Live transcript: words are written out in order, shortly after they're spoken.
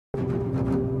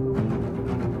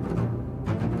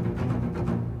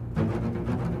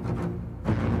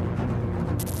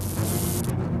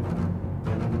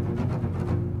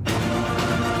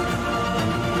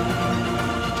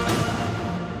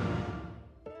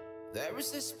There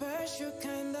is a special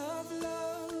kind of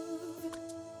love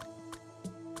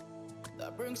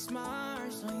that brings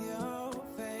smiles on your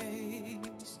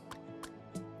face,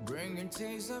 bringing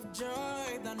tears of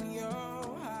joy down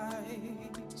your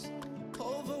eyes,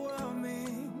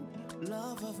 overwhelming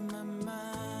love of my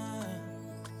mind.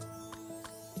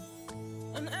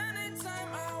 And anytime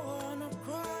I wanna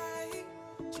cry,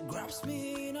 she grabs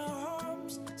me in her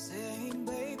arms, saying,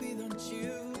 baby, don't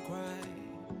you cry.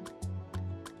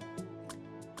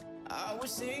 I will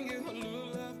sing you a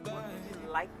lullaby. What would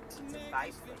you like to buy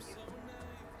for you?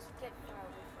 Get far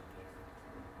away from here.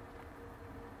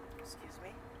 Excuse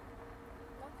me?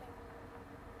 Nothing.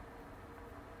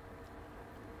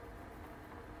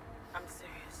 I'm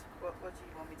serious. What do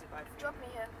you want me to buy for Drop you? me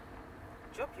here.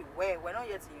 Drop you where? We're not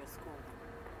yet in your school.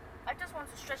 I just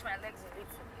want to stretch my legs a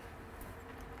little.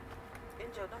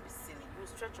 Angel, don't be silly. You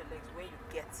stretch your legs when you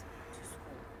get to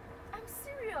school. I'm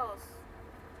serious.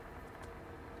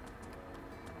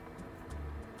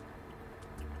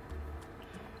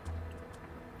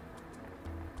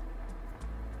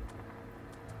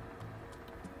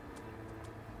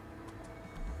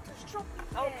 Just drop me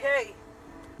here. Okay.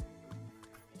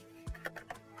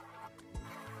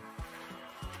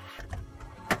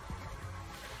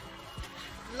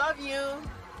 Love you.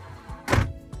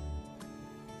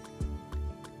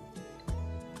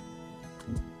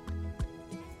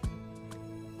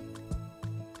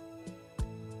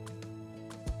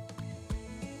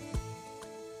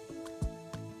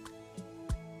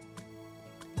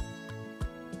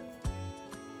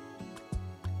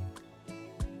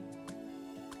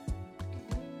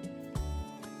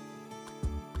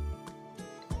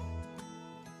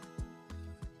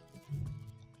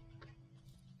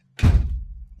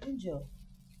 Angel,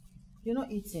 you're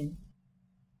not eating.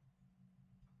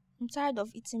 I'm tired of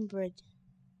eating bread.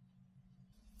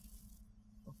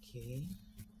 Okay.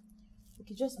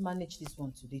 Okay, just manage this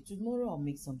one today. Tomorrow I'll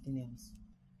make something else.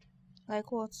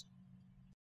 Like what?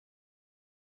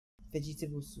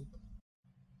 Vegetable soup.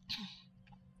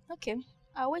 Okay,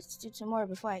 I'll wait till tomorrow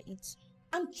before I eat.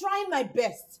 I'm trying my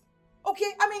best.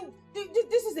 Okay, I mean,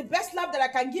 this is the best love that I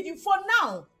can give you for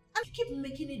now. And you keep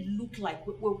making it look like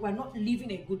we're not living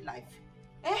a good life.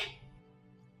 Eh?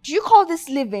 Do you call this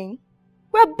living?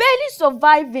 We're barely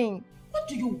surviving. What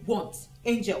do you want,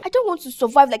 Angel? I don't want to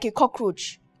survive like a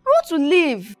cockroach. I want to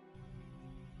live.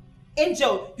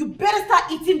 Angel, you better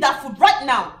start eating that food right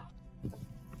now.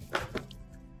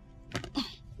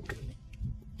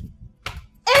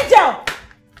 Angel!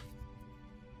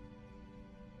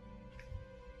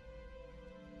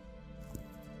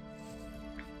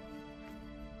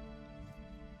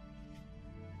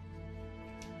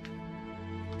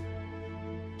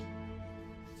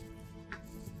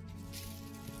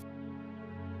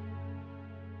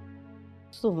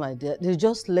 So, my dear, they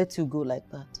just let you go like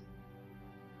that.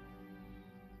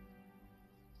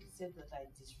 They said that I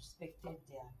disrespected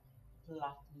their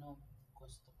platinum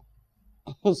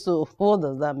customer. So, what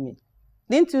does that mean?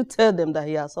 Didn't you tell them that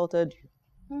he assaulted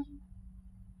you?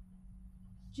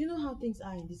 Do you know how things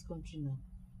are in this country now?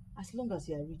 As long as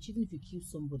you are rich, even if you kill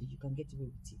somebody, you can get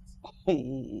away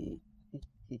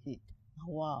with it.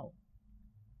 Wow.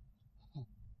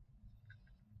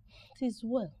 It is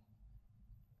well.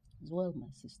 It's well, my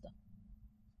sister.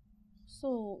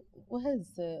 So,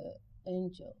 where's the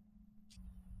Angel?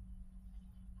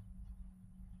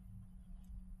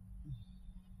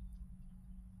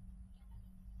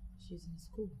 She's in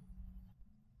school.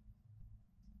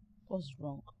 What's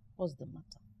wrong? What's the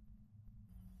matter?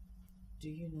 Do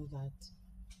you know that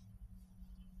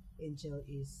Angel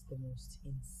is the most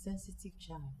insensitive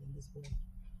child in this world?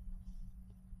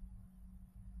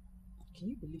 Can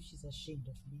you believe she's ashamed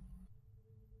of me?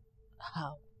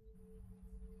 How?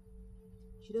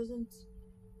 She doesn't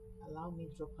allow me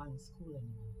to drop her in school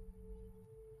anymore.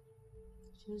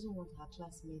 She doesn't want her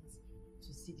classmates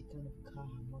to see the kind of car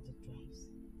her mother drives.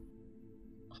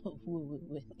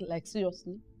 Wait. Like,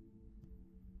 seriously?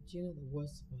 Do you know the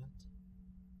worst part?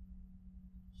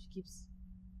 She keeps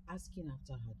asking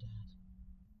after her dad.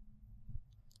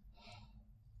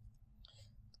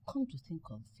 Come to think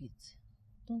of it,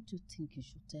 don't you think you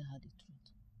should tell her the truth?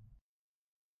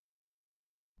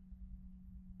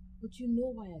 But you know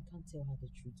why I can't tell her the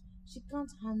truth. She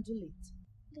can't handle it.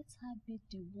 Let her be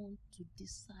the one to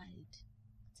decide.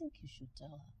 I think you should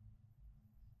tell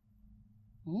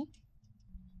her.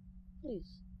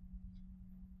 Please.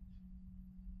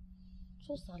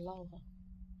 Just allow her.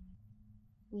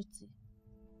 Ruthie.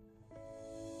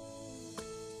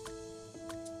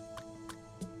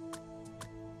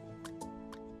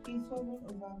 He's hovering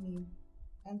over me,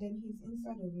 and then he's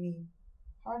inside of me,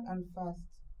 hard and fast.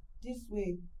 This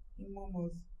way, he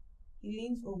murmurs. He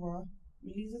leans over,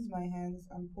 releases my hands,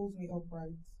 and pulls me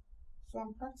upright. So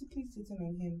I'm practically sitting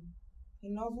on him. He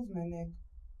nuzzles my neck,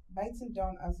 biting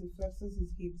down as he flexes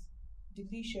his hips,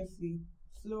 deliciously,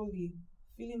 slowly,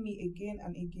 feeling me again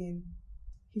and again.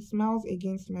 He smiles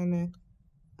against my neck,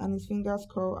 and his fingers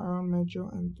curl around my jaw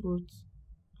and throat,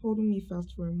 holding me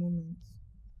fast for a moment.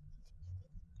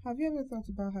 Have you ever thought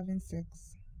about having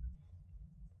sex?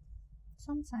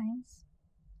 Sometimes.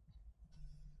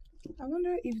 I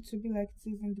wonder if it would be like it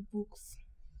is in the books.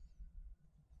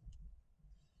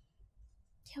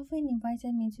 Kelvin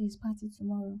invited me to his party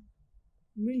tomorrow.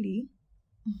 Really?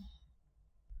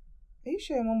 Are you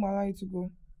sure your mom will allow you to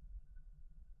go?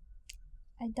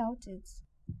 I doubt it.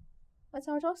 But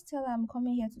I'll just tell her I'm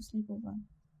coming here to sleep over.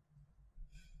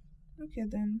 Okay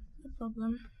then, no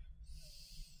problem.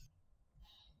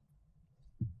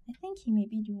 I think he may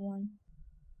be the one.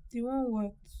 The one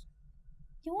what?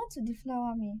 You want to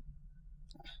deflower me?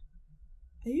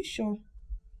 Are you sure?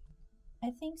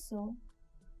 I think so.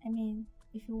 I mean,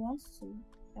 if he wants to,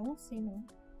 I won't say no.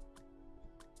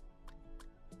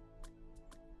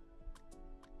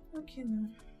 Okay now,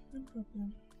 no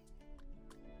problem.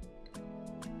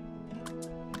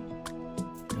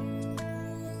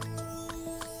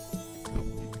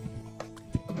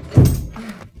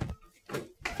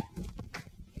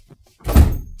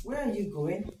 Where are you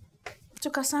going? To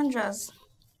Cassandra's.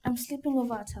 I'm sleeping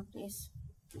over at her place.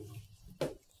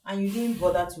 And you didn't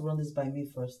bother to run this by me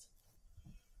first?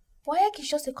 WAEC is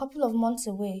just a couple of months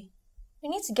away. We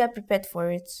need to get prepared for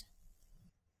it.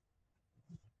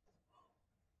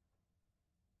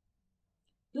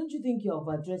 Don't you think you're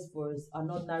overdressed for an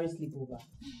ordinary sleepover?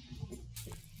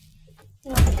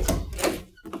 No.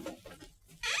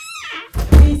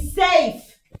 Be safe!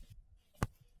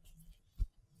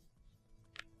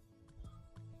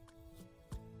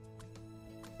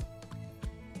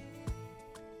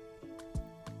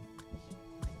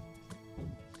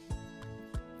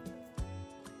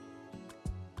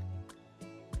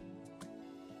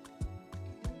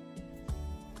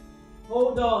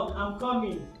 Hold on, I'm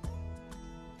coming.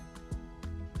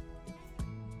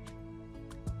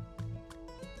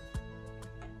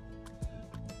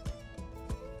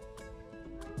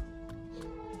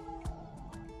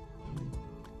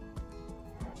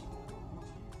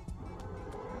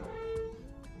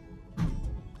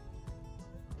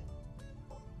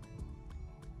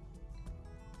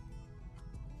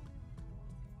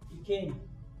 You came.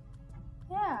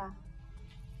 Yeah.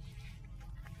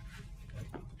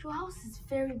 Your house is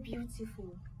very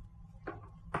beautiful.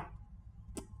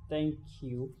 Thank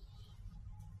you.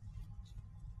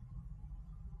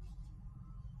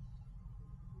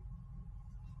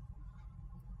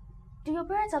 Do your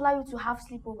parents allow you to have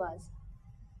sleepovers?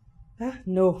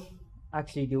 No,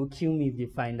 actually, they will kill me if they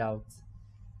find out.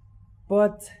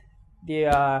 But they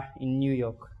are in New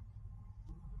York.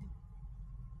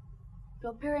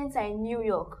 Your parents are in New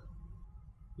York.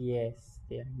 Yes,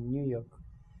 they are in New York.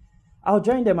 I'll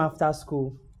join them after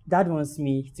school. Dad wants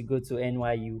me to go to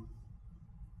NYU.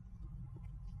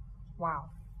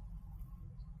 Wow.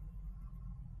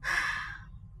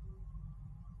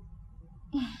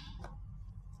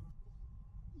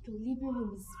 Your living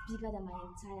room is bigger than my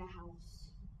entire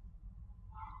house.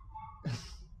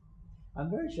 I'm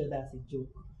very sure that's a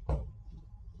joke.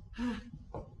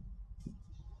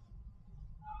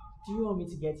 Do you want me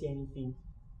to get you anything?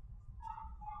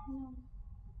 No,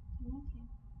 I'm okay.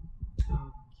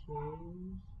 Okay.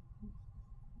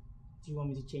 Do you want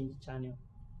me to change the channel?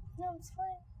 No, it's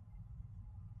fine.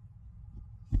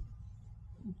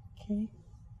 Okay.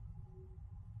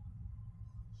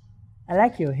 I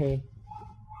like your hair.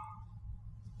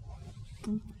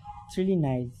 It's really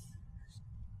nice.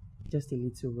 Just a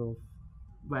little rough.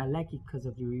 But I like it because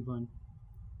of the ribbon.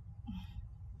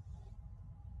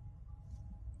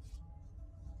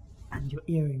 And your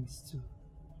earrings too.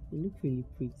 They look really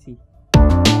pretty.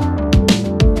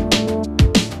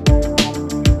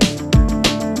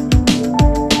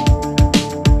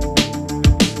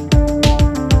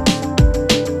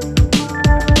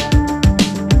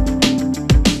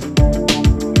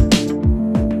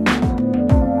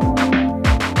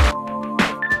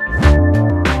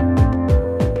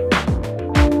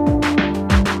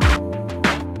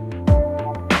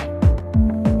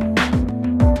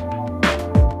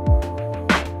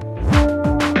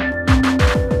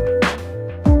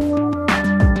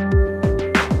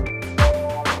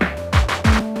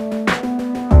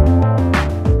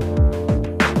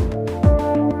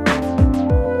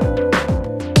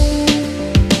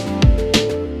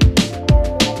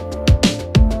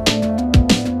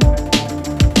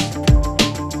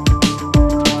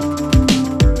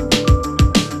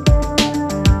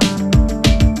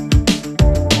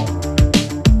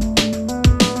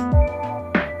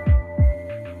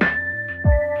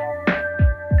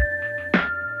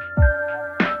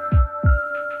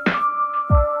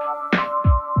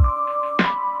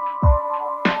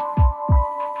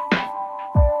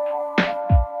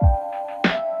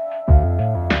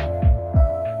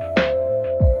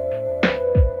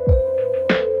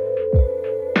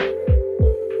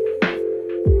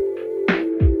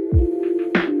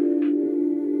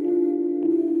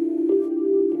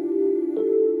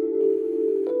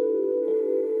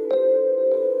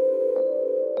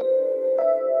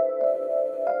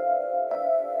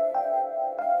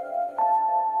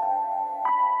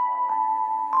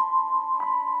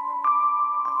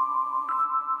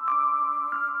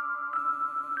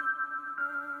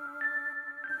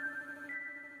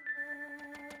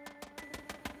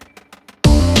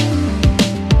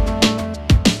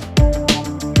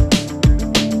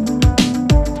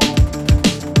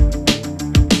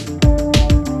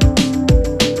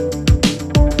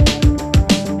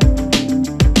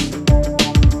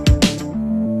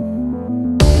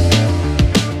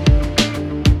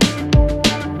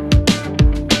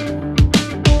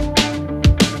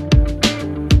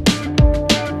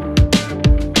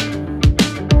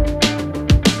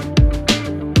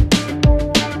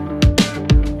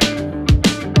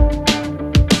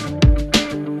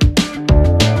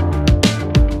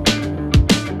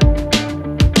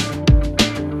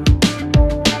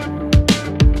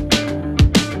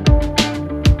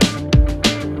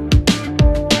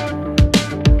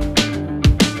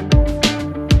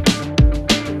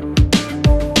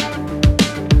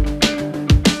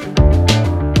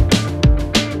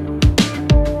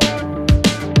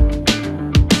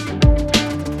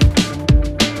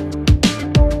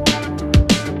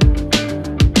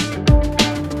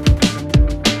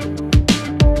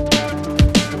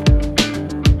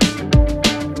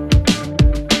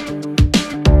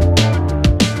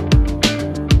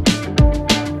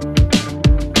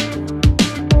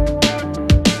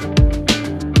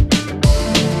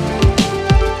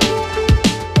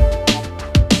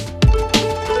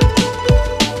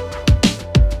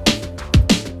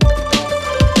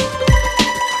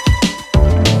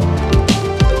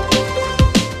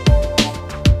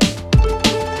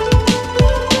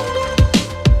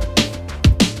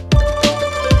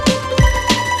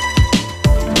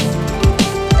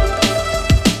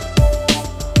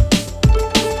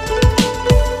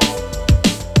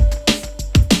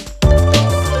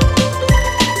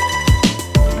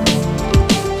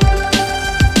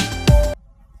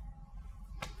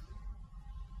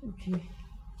 Okay.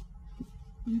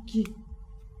 Okay.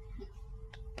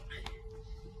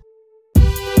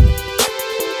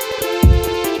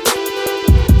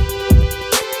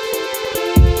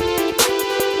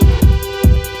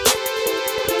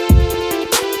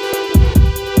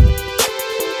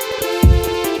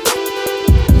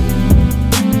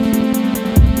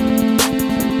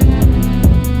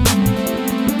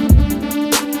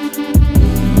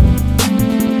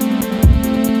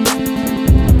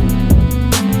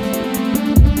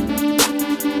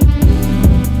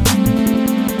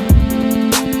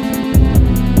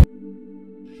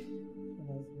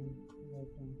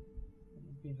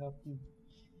 Be happy.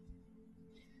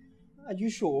 Are you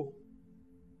sure?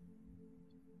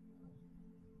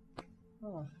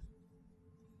 Ah,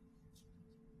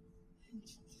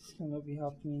 this cannot be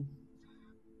happening.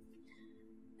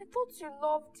 I thought you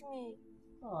loved me.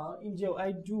 Ah, Angel,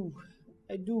 I do.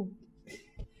 I do.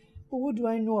 But what do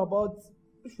I know about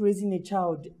raising a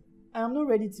child? I am not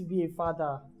ready to be a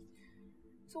father.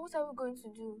 So what are we going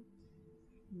to do?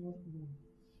 No.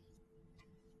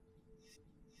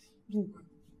 Look,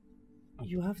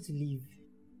 you have to leave.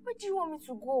 Where do you want me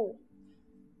to go?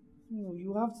 No,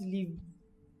 you have to leave.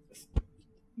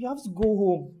 You have to go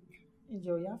home.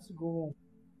 Angel, you have to go home.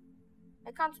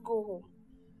 I can't go home.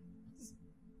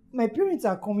 My parents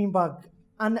are coming back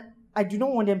and I do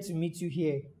not want them to meet you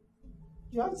here.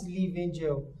 You have to leave,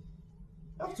 Angel.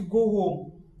 You have to go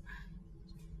home.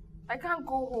 I can't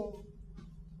go home.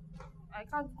 I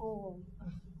can't go home.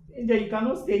 Angel, you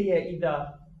cannot stay here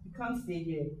either. You can't stay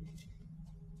here.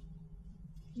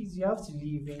 Please, you have to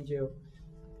leave, Angel.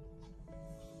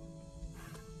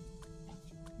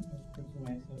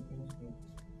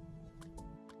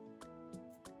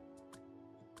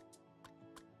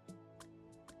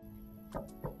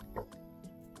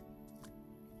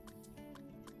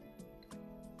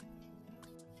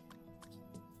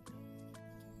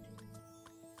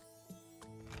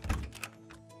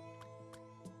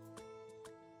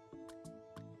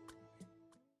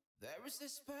 There is a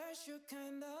special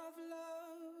kind of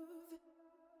love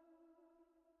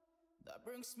that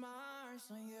brings smiles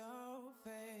on your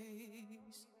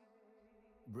face,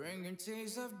 bringing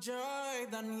tears of joy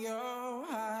down your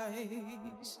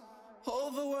eyes,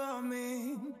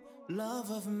 overwhelming love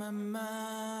of my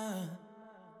mind.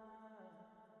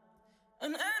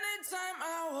 And anytime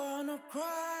I wanna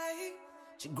cry,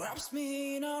 she grabs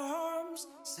me in her arms,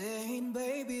 saying,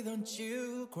 "Baby, don't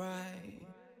you cry."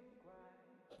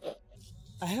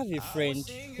 I have a friend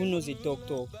who knows a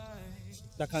doctor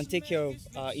that can take care of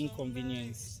our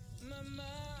inconvenience.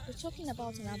 You're talking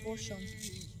about an abortion.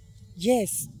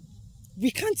 Yes,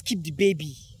 we can't keep the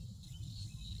baby.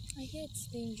 I hear it's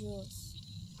dangerous.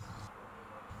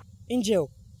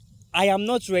 Angel, I am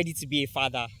not ready to be a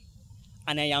father.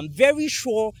 And I am very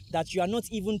sure that you are not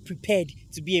even prepared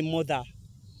to be a mother.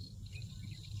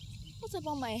 What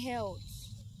about my health?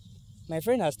 My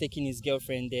friend has taken his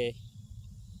girlfriend there.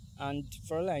 And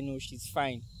for all I know, she's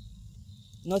fine.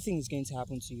 Nothing is going to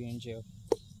happen to you, Angel.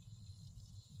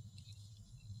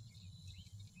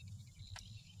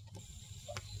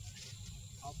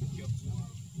 I'll pick you up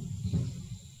tomorrow.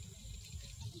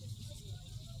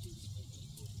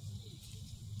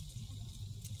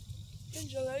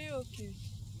 Angel, are you okay?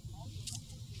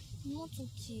 I'm not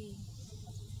okay.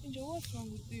 Angel, what's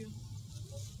wrong with you?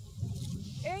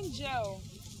 Angel!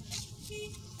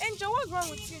 Angel, what's wrong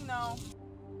with you now?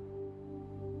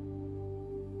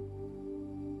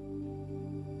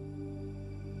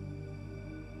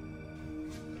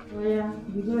 Oh yeah,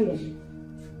 you go here.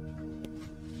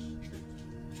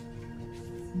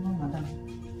 No, madam.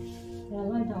 Yeah,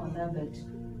 lie down on that bed.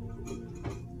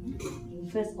 You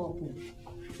first open.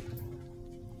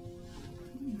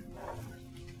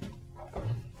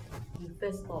 You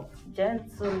first up.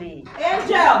 Gently.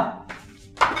 Angel!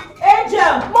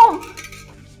 Angel! Mom!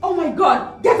 Oh my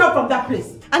God! Get out from that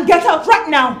place! And get out right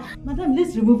now! Madam,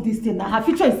 let's remove this thing now. Her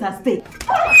future is at stake.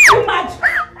 Are you mad?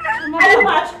 Are you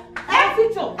mad? Her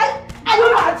future. Are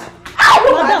you mad? Are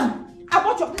you Madam! mad? I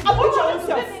want your own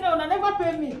self. Let me know. Never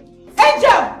pay me.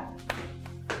 Angel!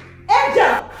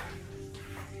 Angel!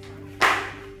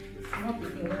 Not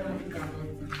again. Where are you going?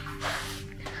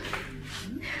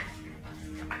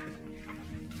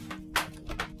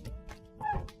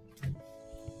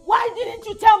 Why didn't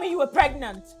you tell me you were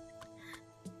pregnant?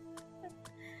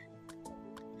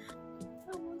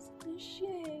 I was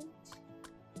ashamed.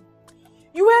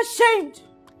 You were ashamed.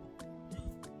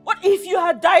 What if you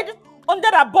had died on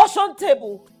that abortion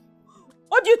table?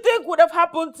 What do you think would have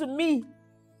happened to me?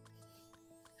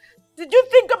 Did you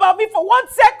think about me for 1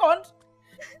 second?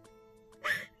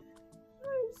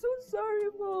 I'm so sorry,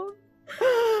 Mom.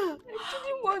 I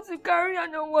didn't want to carry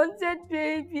an unwanted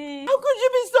baby. How could you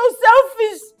be so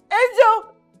selfish,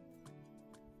 Angel?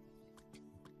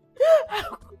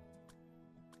 How could...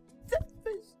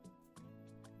 Selfish.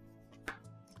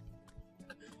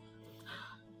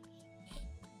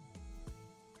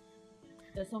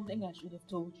 There's something I should have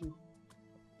told you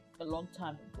a long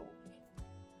time ago.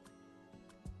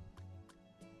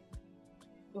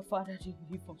 Your father didn't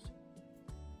leave us.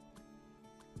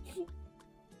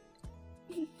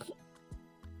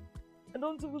 I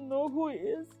don't even know who he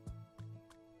is.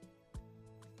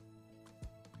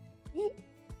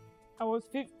 I was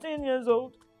 15 years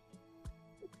old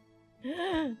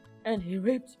and he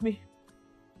raped me.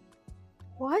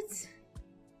 What?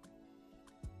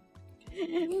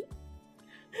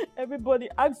 Everybody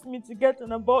asked me to get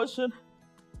an abortion,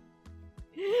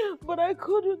 but I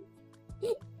couldn't.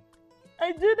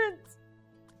 I didn't.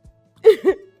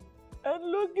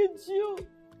 And look at you.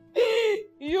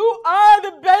 You are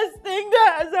the best thing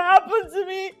that has happened to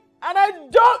me, and I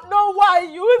don't know why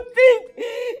you would think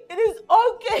it is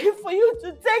okay for you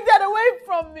to take that away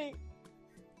from me.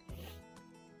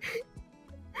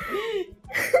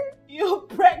 You're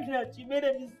pregnant. You made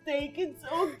a mistake. It's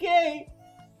okay.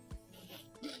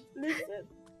 Listen.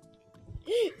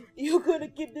 You're gonna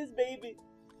keep this baby.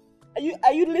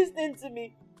 Are you listening to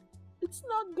me? It's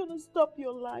not gonna stop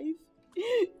your life.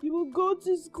 You will go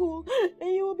to school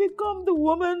and you will become the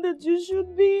woman that you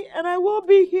should be, and I will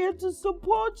be here to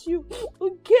support you.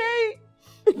 Okay?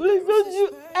 Please don't you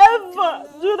ever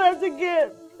do that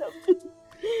again.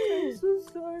 I'm so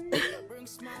sorry.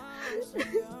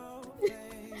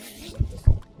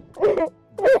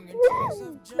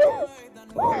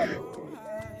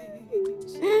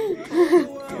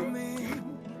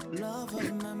 Love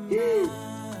of my mind.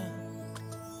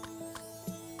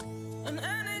 And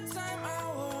anytime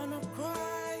I wanna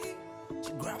cry,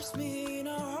 she grabs me in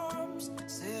her arms,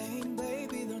 saying,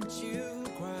 baby, don't you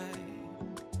cry.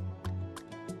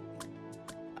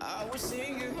 I will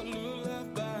sing you a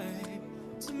lullaby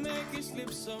to make you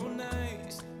sleep so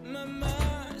nice. My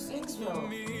mind sings for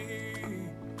me.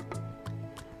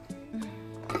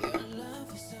 Your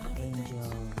love is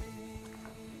Angel,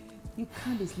 you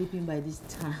can't be sleeping by this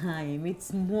time.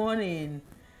 It's morning.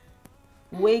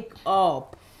 Wake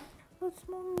up. But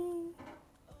mommy.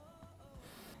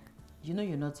 You know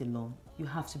you're not alone. You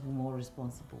have to be more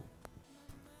responsible.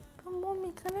 But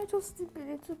mommy, can I just sleep a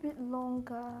little bit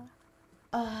longer?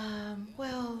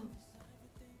 Well,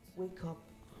 wake up,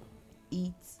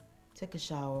 eat, take a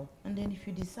shower, and then if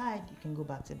you decide, you can go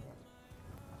back to bed.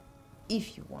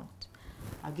 If you want.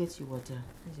 I'll get you water.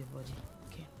 Here's your body.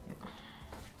 Okay, you're good.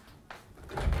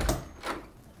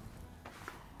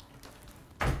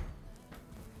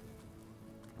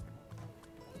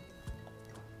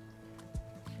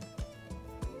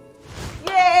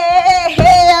 Yay!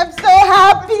 I'm so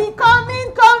happy. Come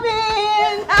in, come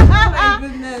in. Oh my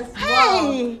goodness.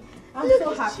 Hey, Wow. I'm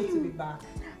so happy to be back.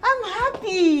 I'm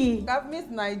happy. I've missed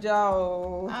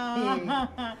Niger. Hey.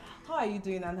 How are you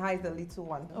doing, and how is the little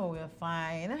one? Oh, we're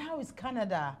fine. And how is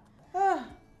Canada?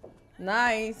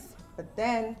 Nice. But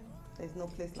then, there's no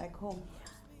place like home.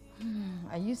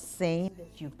 Are you saying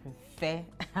that you prefer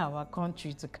our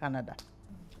country to Canada?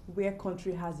 Where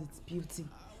country has its beauty.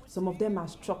 Some of them are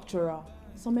structural,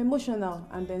 some emotional,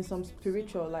 and then some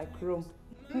spiritual, like Rome.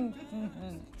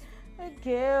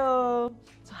 Okay.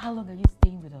 So how long are you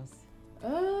staying with us?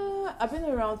 I've been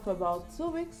around for about 2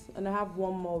 weeks, and I have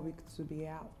 1 more week to be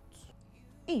out.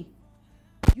 Hey,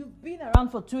 you've been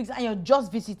around for 2 weeks and you're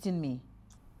just visiting me.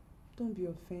 Don't be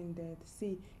offended.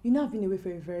 See, you know I've been away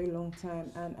for a very long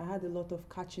time, and I had a lot of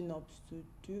catching up to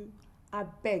do. I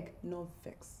beg, no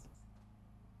vex.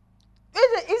 Is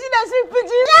it that sweet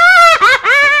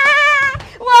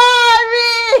Mommy!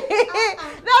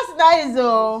 That's nice,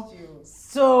 oh.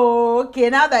 So, okay,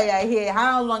 now that you're here,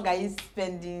 how long are you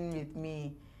spending with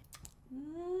me?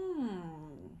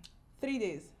 3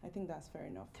 days. I think that's fair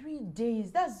enough. 3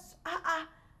 days? That's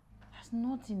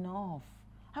not enough.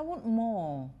 I want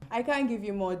more. I can't give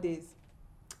you more days,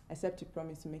 except you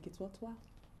promise to make it worthwhile.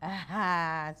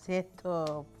 Set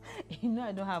up. You know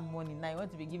I don't have money now. You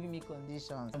want to be giving me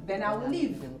conditions. Then I will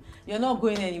leave. You're not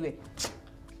going anywhere.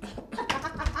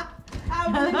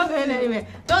 I'm not going anywhere.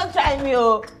 Don't try me,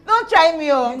 oh. Don't try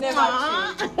me, oh. You never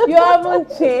changed. You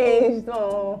haven't changed,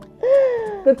 oh.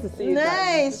 Good to see you.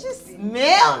 Nice. You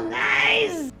smell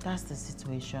nice. That's the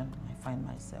situation I find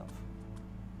myself.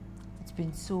 It's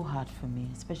been so hard for me,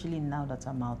 especially now that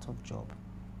I'm out of job.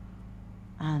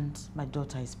 And my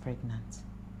daughter is pregnant.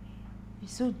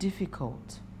 It's so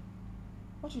difficult.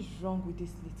 What is wrong with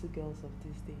these little girls of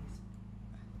these days?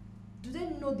 Do they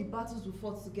know the battles we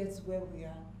fought to get to where we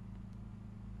are?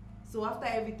 So after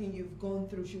everything you've gone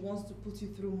through, she wants to put you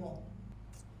through more.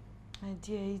 My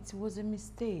dear, it was a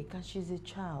mistake and she's a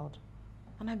child.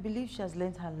 And I believe she has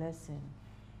learned her lesson.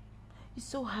 It's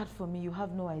so hard for me, you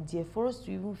have no idea, for us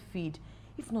to even feed,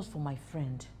 if not for my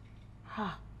friend.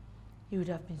 It would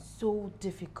have been so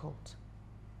difficult.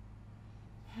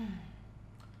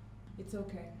 It's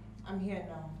okay. I'm here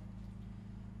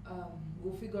now.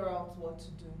 We'll figure out what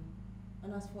to do.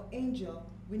 And as for Angel,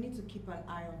 we need to keep an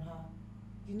eye on her.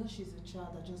 You know she's a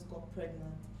child that just got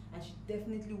pregnant, and she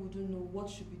definitely wouldn't know what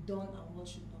should be done and what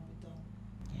should not be done.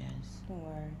 Yes. Don't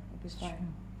worry, it'll be fine.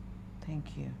 True.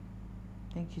 Thank you.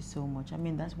 Thank you so much. I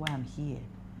mean, that's why I'm here.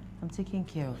 I'm taking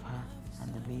care of her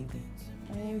and the baby.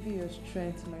 I envy your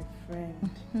strength, my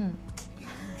friend.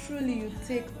 Truly, you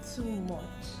take too much.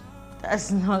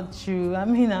 That's not true. I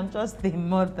mean, I'm just a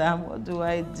mother. What do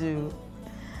I do?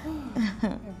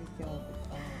 Everything will be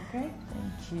fine, okay?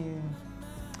 Thank you.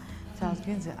 So I was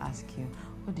going to ask you,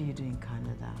 what do you do in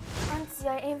Canada? Auntie,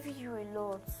 I envy you a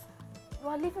lot. You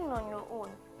are living on your own,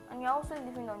 and you're also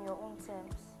living on your own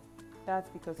terms. That's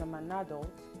because I'm an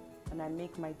adult and I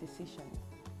make my decisions.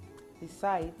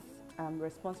 Besides, I'm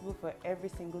responsible for every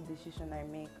single decision I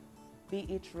make,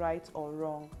 be it right or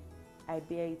wrong. I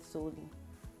bear it solely.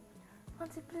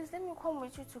 Auntie, please let me come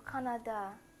with you to Canada.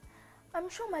 I'm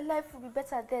sure my life will be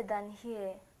better there than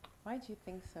here. Why do you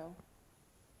think so?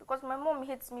 Because my mom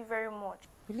hates me very much.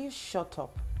 Will you shut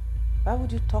up? Why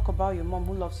would you talk about your mom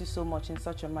who loves you so much in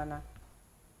such a manner?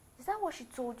 Is that what she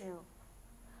told you?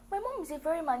 My mom is a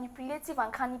very manipulative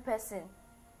and canny person.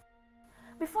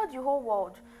 Before the whole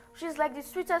world, she's like the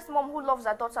sweetest mom who loves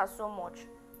her daughter so much.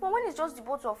 But when it's just the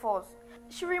both of us,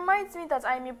 she reminds me that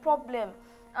I'm a problem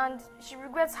and she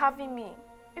regrets having me.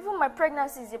 Even my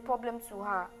pregnancy is a problem to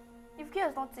her. If care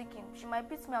is not taken, she might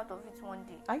beat me out of it one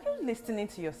day. Are you listening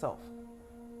to yourself?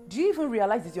 Do you even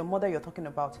realize it's your mother you're talking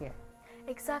about here?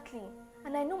 Exactly.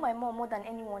 And I know my mom more than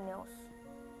anyone else.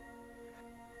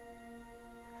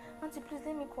 Auntie, please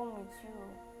let me come with you.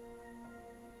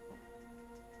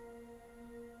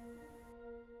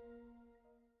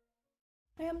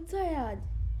 I am tired.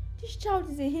 This child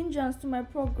is a hindrance to my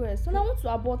progress and I want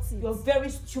to abort it. You're very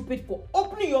stupid for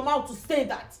opening your mouth to say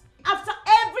that. After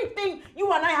everything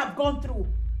you and I have gone through.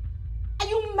 Are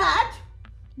you mad?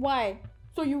 Why?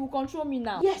 So you will control me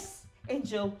now? Yes,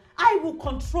 Angel. I will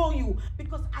control you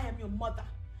because I am your mother.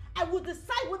 I will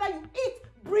decide whether you eat,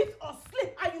 breathe or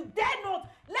sleep, and you dare not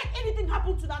let anything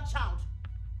happen to that child.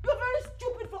 You're very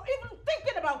stupid for even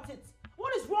thinking about it.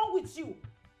 What is wrong with you?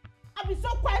 I've been so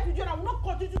quiet with you and I will not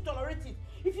continue to tolerate it.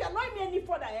 If you annoy me any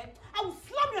further, I will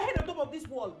slam your head on top of this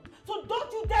wall. So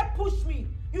don't you dare push me.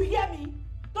 You hear me?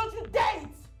 Don't you dare it.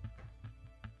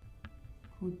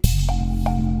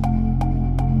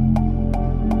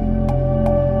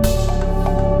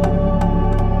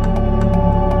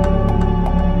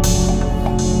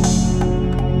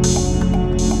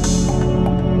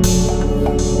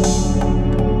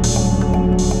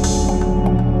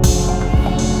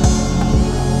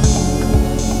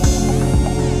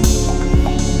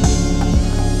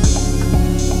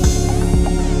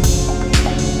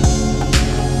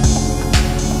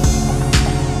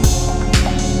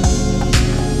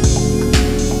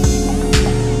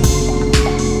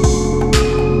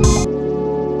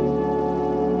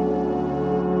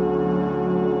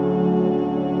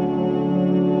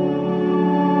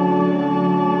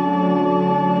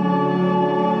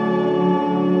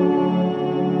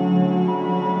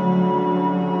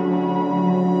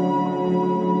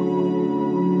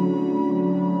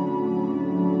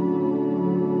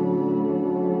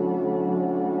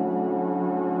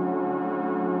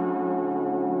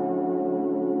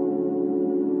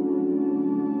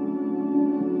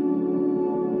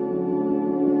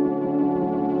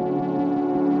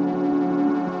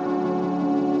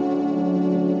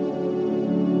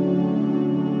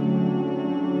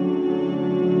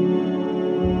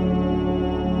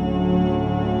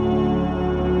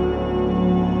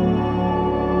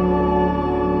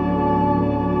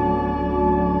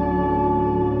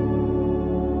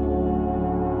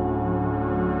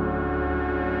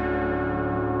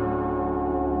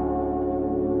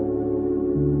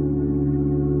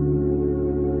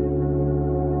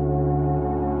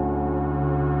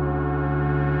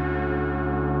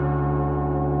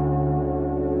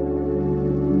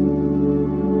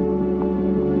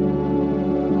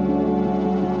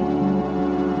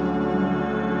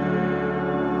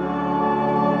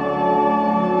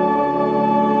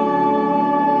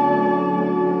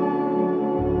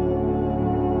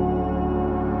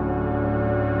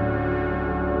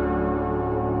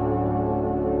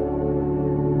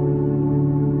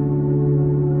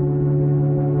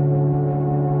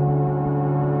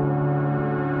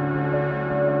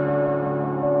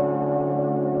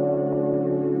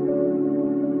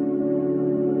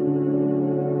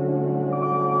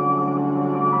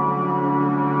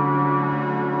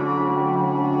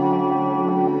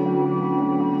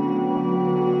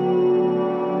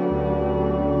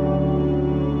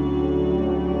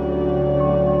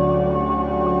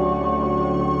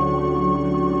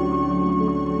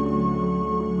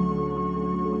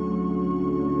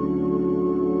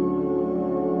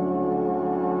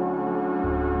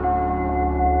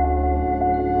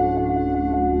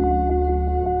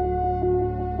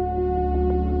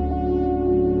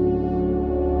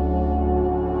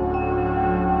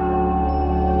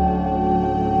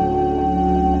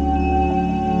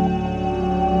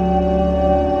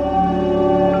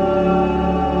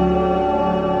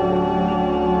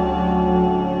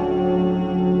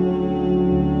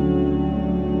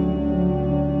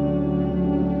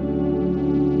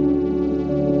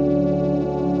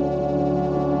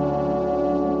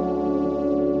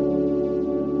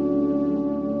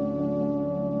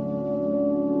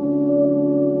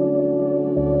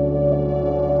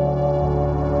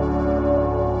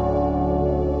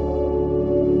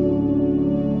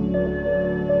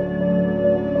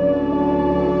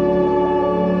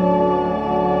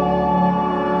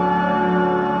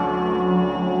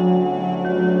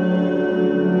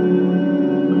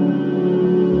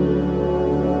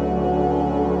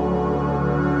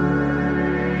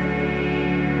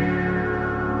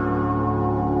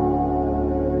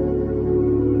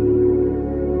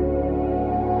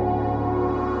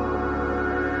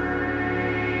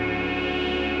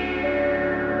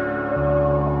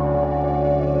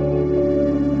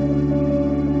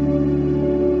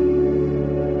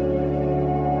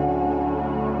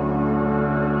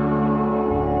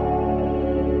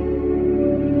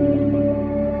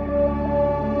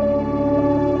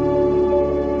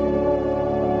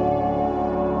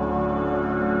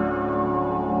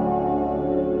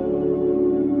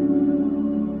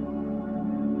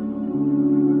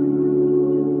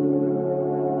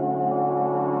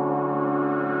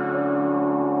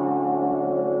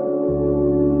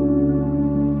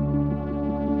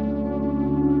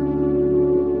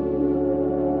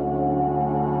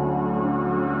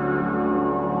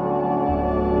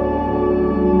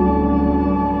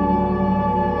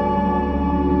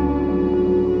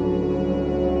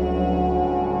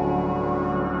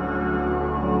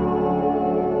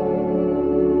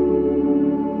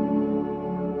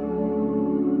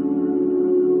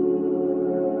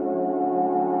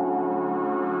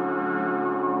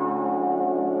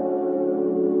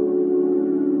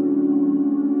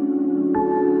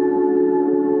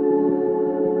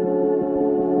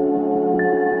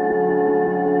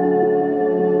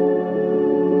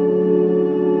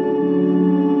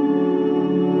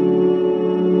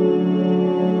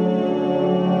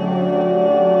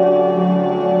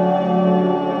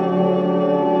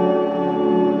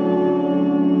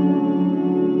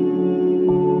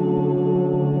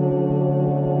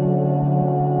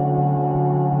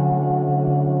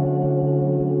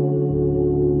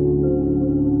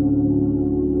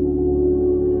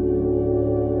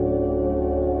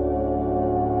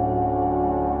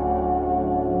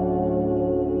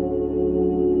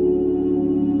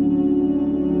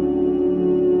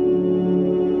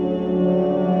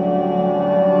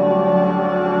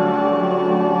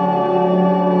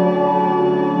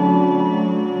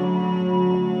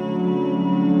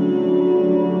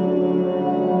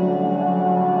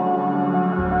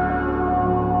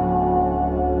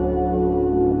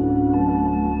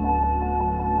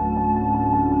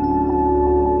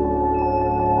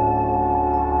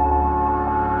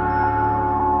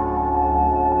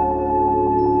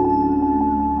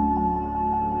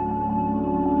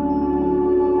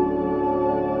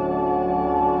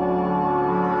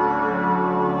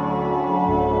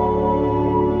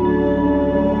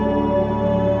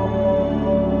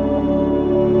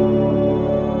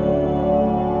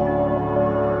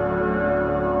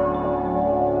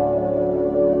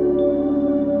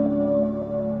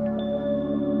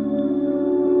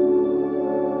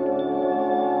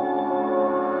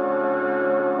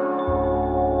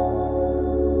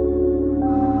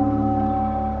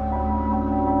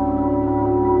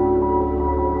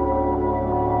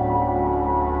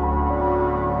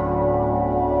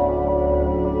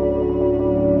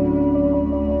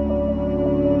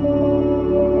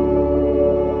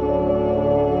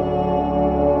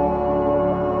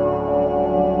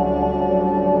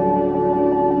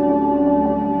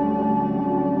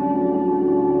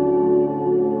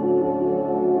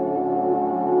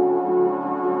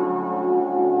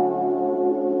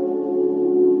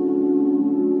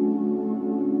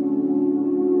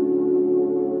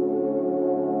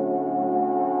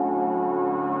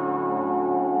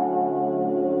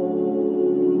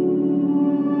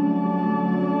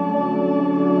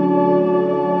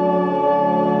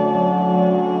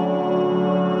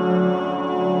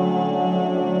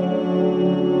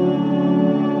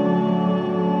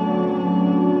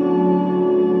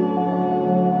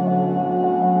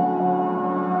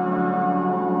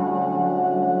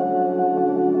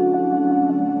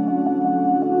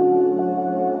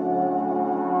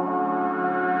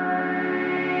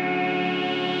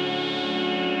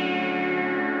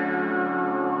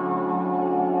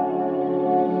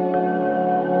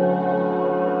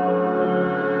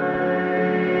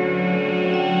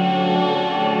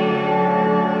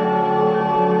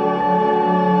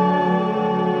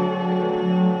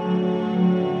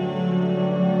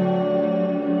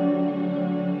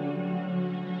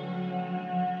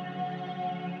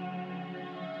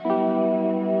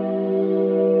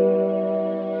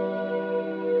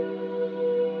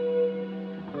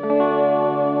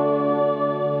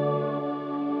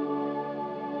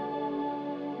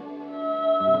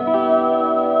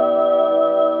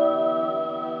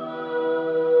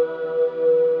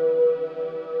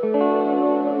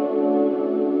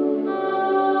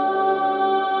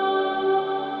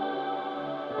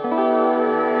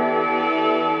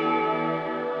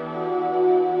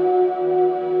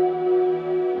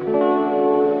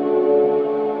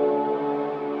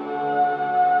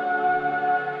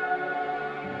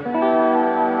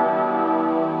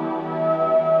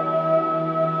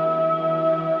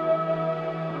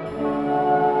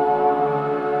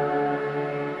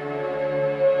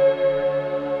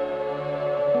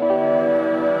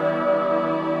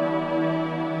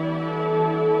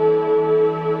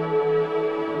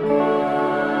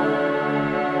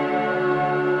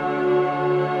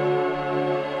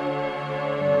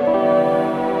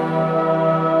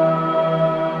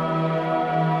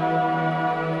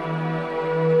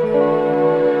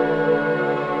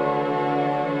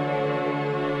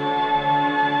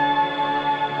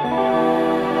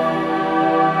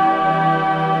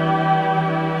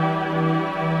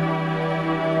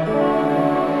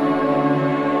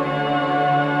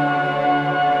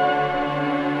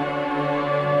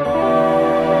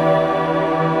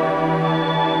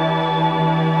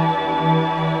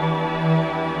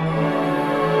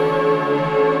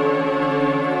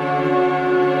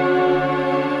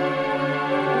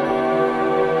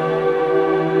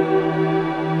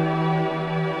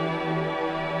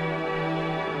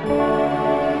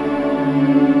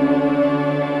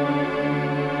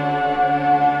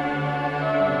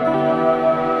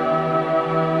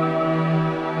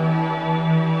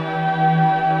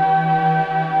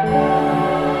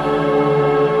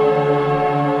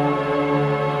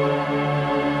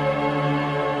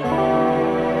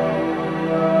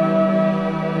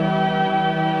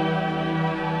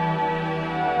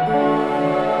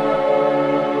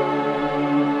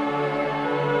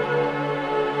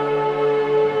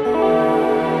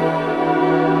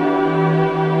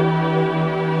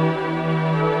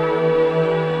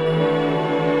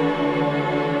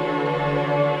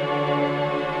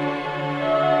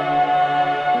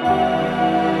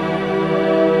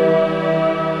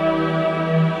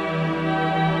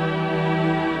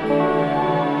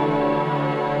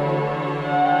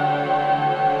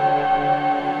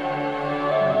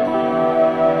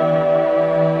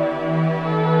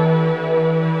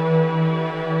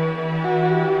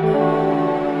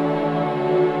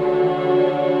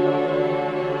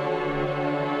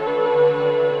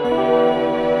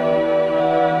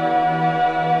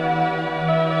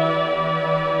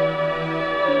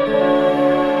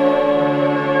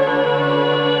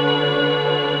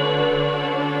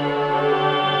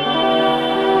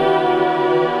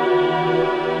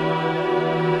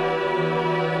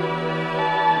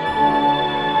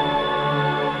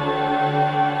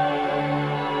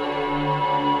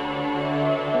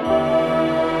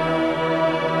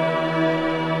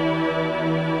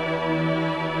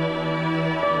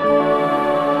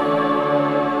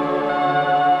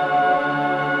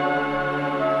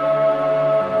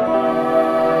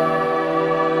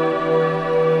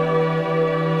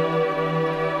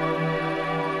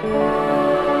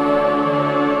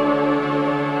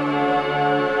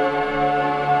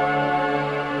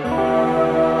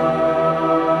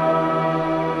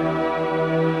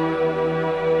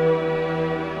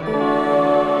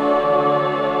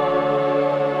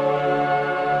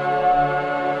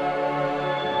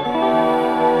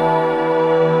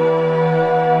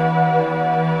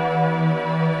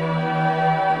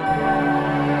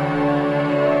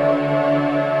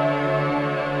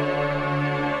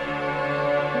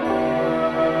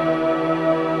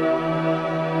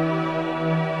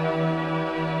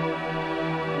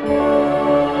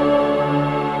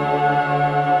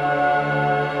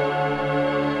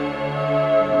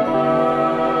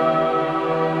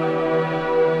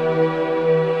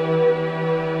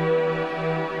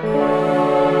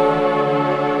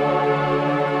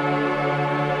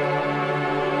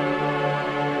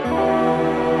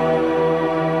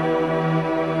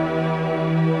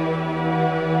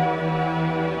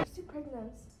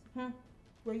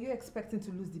 expecting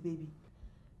to lose the baby?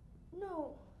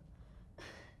 No.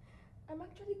 I'm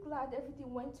actually glad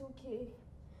everything went okay.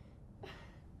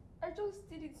 I just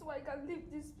did it so I can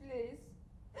leave this place.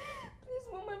 Please,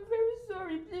 Mom, I'm very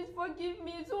sorry. Please forgive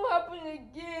me. It won't happen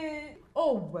again.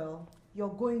 Oh, well, you're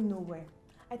going nowhere.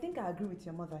 I think I agree with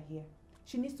your mother here.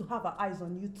 She needs to have her eyes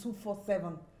on you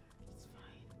 24/7. It's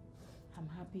fine. I'm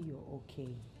happy you're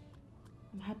okay.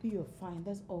 I'm happy you're fine.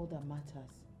 That's all that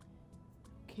matters.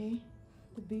 Okay?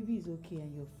 The baby is okay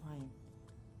and you're fine.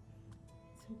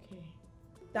 It's okay.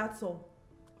 That's all.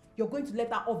 You're going to let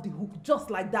her off the hook just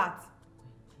like that.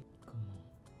 Come on.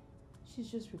 She's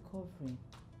just recovering.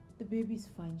 The baby's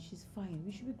fine. She's fine.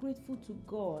 We should be grateful to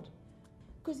God.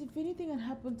 Because if anything had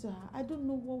happened to her, I don't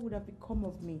know what would have become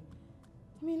of me.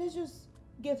 I mean, let's just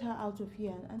get her out of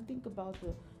here and think about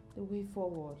the way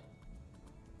forward.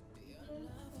 Your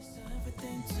love is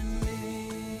everything to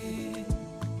me.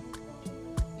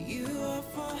 You are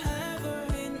forever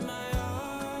in my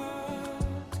heart.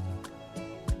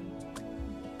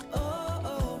 Oh,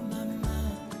 oh, mama.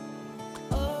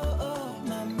 Oh, oh,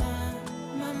 mama.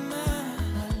 Mama,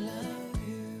 I love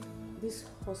you. This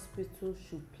hospital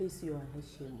should place you on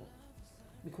HMO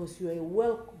because you are a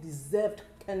well-deserved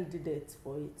candidate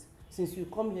for it since you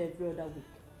come here every other week.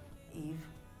 Eve,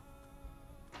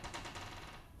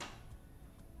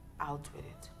 out with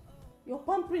it. You're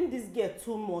pampering this girl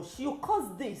too much. You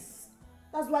caused this.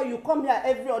 That's why you come here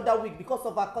every other week because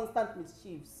of her constant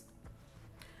mischiefs.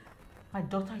 My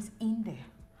daughter is in there,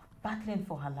 battling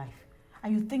for her life.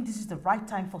 And you think this is the right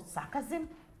time for sarcasm?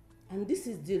 And this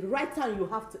is the right time you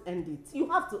have to end it. You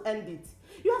have to end it.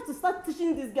 You have to start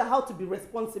teaching this girl how to be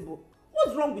responsible.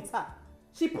 What's wrong with her?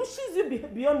 She pushes you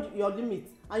beyond your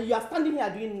limits and you are standing here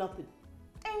doing nothing.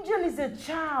 Angel is a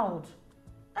child.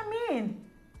 I mean,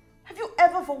 have you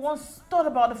ever for once thought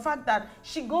about the fact that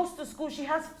she goes to school, she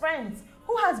has friends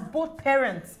who has both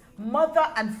parents,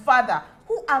 mother and father,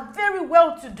 who are very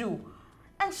well to do.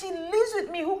 And she lives with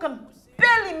me who can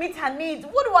barely meet her needs.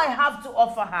 What do I have to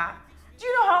offer her? Do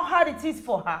you know how hard it is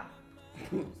for her?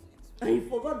 And you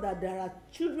forgot that there are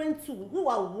children too who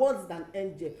are worse than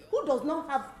Angel, who does not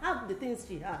have half the things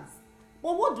she has.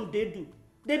 But what do?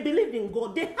 They believe in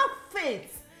God. They have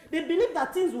faith. They believe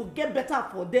that things will get better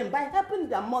for them by helping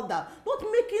their mother, not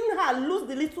making her lose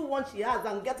the little one she has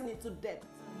and getting into debt.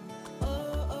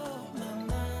 Oh, oh,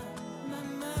 mama,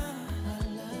 mama, I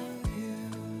love you.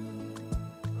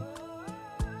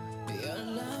 Your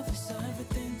love is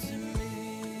everything to me.